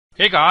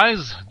Hey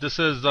guys, this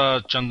is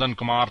Chandan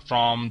Kumar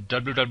from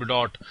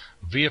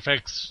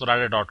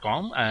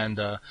www.vfxrider.com, and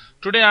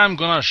today I'm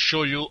gonna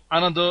show you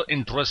another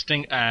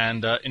interesting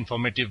and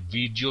informative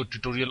video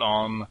tutorial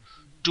on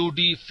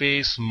 2D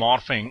face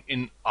morphing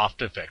in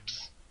After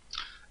Effects.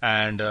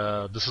 And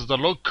this is the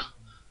look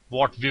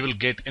what we will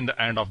get in the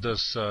end of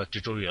this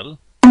tutorial.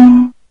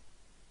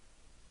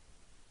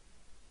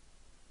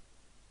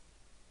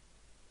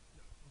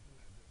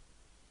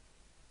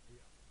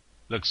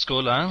 Looks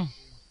cool, huh?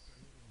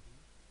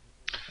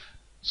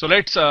 So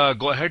let's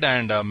go ahead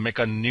and make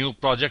a new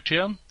project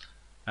here,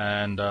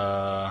 and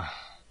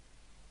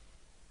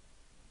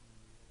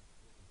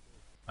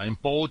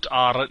import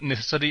our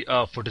necessary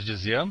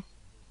footages here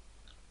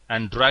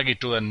and drag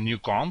it to a new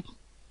comp.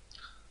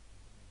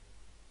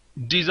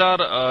 These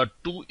are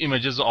two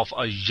images of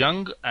a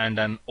young and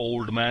an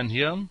old man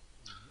here.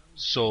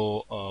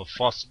 So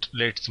first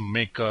let's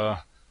make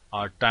our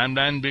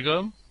timeline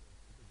bigger.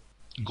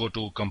 Go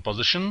to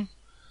composition,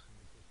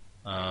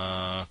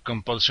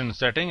 composition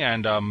setting,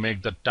 and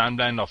make the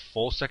timeline of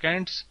 4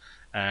 seconds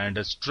and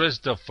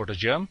stretch the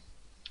footage here.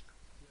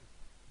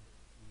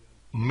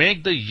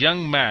 Make the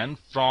young man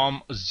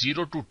from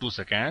 0 to 2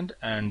 seconds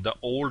and the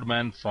old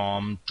man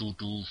from 2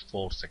 to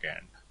 4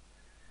 seconds.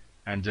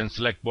 And then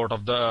select both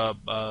of the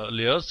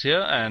layers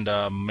here and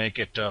make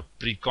it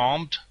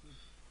pre-comped.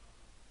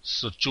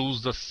 So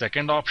choose the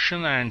second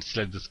option and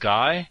select this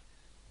guy.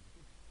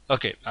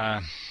 Okay,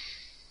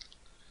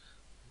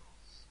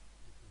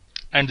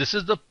 and this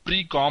is the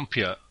pre-comp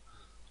here.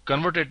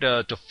 Convert it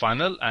to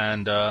final,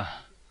 and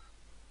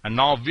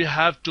now we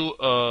have to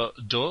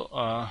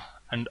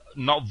and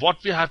now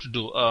what we have to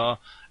do,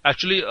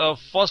 actually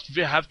first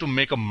we have to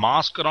make a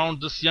mask around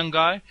this young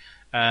guy,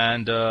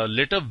 and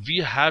later we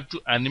have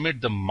to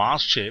animate the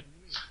mask shape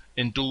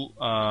into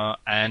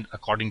and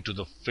according to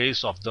the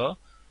face of the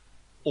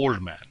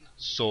old man.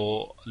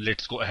 So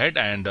let's go ahead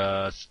and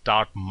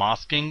start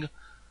masking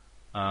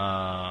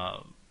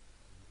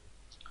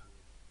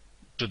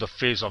to the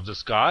face of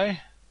this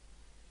guy.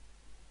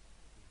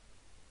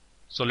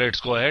 So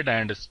let's go ahead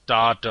and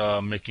start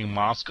making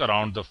mask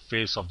around the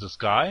face of this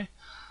guy.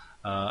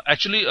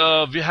 Actually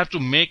we have to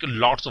make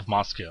lots of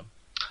masks here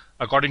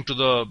according to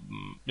the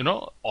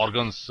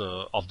organs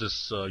of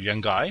this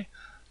young guy.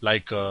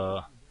 Like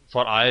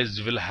for eyes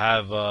we will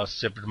have a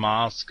separate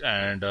mask,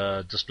 and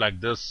just like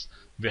this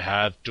we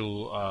have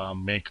to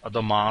make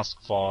other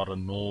masks for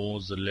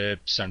nose,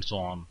 lips, and so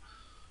on.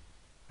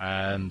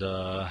 And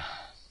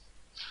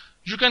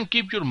you can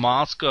keep your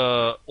mask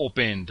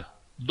opened,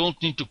 don't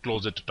need to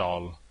close it at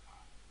all.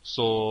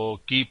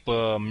 So keep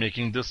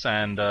making this,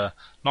 and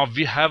now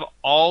we have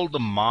all the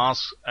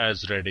masks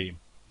as ready.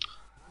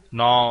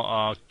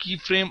 Now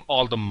keyframe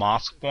all the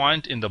mask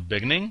point in the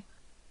beginning.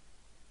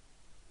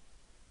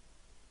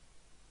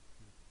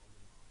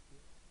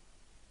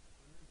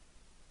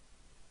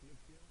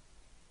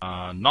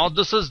 Now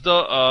this is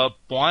the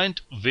point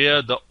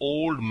where the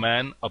old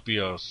man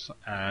appears,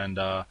 and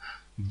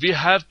we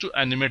have to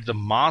animate the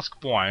mask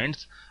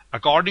points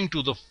according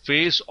to the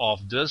face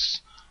of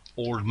this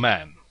old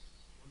man.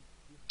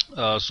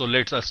 So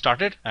let's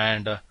start it,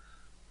 and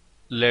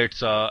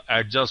let's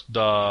adjust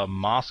the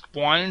mask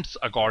points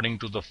according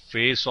to the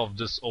face of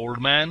this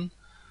old man.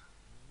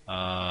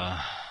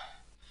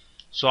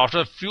 So after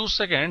a few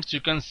seconds you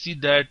can see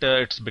that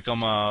it's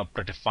become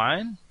pretty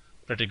fine,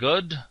 pretty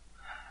good.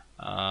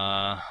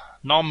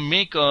 Now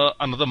make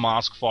another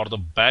mask for the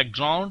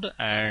background,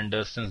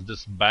 and since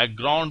this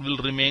background will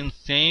remain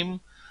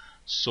same,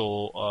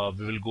 so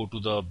we will go to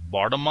the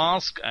border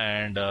mask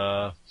and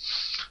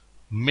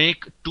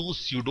make two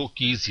pseudo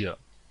keys here.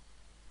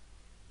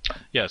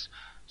 Yes,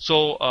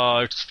 so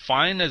it's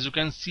fine. As you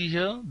can see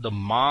here, the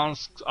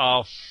masks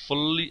are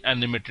fully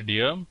animated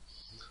here.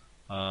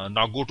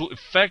 Now go to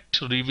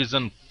effect,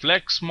 revision,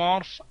 flex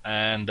morph,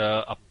 and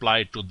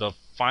apply to the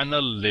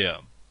final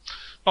layer.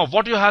 Now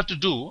what you have to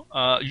do,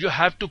 you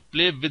have to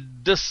play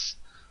with this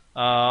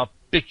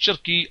picture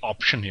key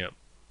option here.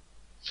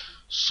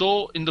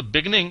 So in the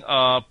beginning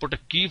put a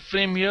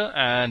keyframe here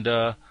and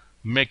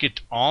make it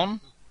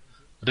on.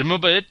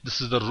 Remember it, this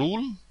is the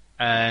rule,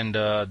 and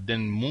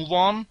then move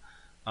on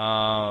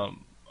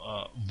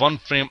one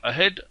frame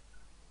ahead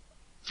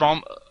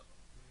from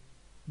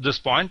this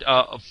point.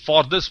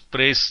 For this,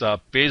 press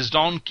page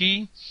down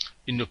key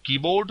in your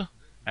keyboard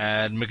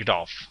and make it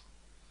off.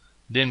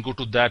 Then go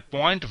to that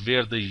point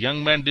where the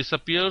young man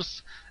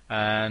disappears,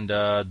 and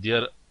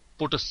there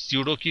put a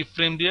pseudo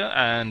keyframe there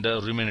and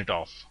remain it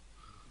off.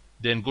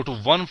 Then go to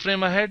one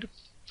frame ahead,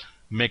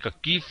 make a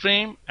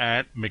keyframe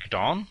and make it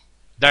on.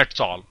 That's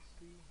all,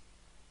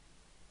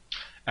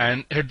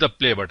 and hit the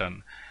play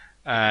button,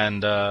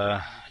 and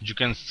you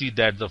can see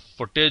that the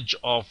footage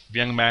of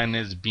young man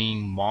is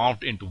being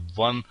morphed into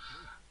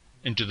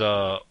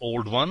the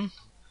old one,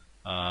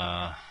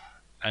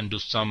 and do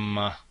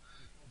some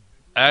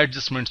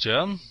adjustments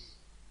here.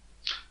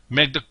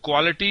 Make the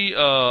quality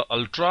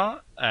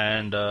ultra,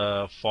 and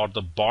for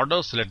the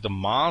border select the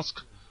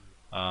mask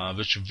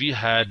which we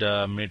had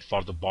made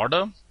for the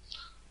border.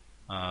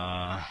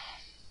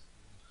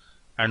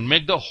 and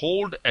make the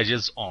hold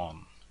edges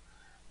on.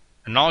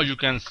 And now you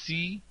can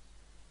see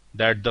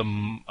that the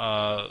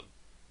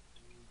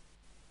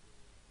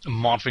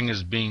morphing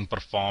is being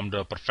performed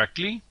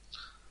perfectly.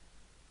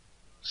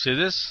 See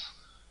this?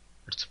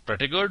 It's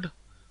pretty good.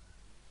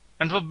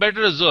 And for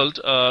better result,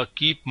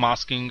 keep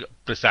masking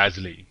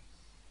precisely.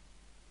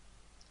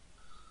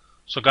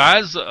 So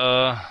guys,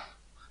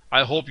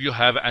 I hope you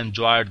have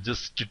enjoyed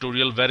this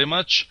tutorial very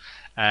much,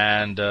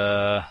 and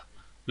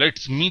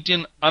let's meet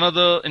in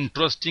another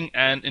interesting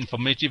and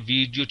informative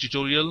video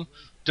tutorial.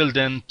 Till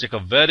then, take a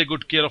very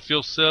good care of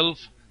yourself.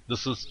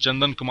 This is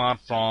Chandan Kumar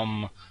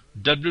from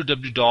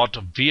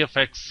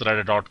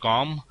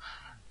www.vfxreddit.com.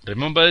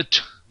 Remember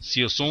it.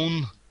 See you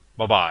soon.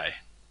 Bye bye.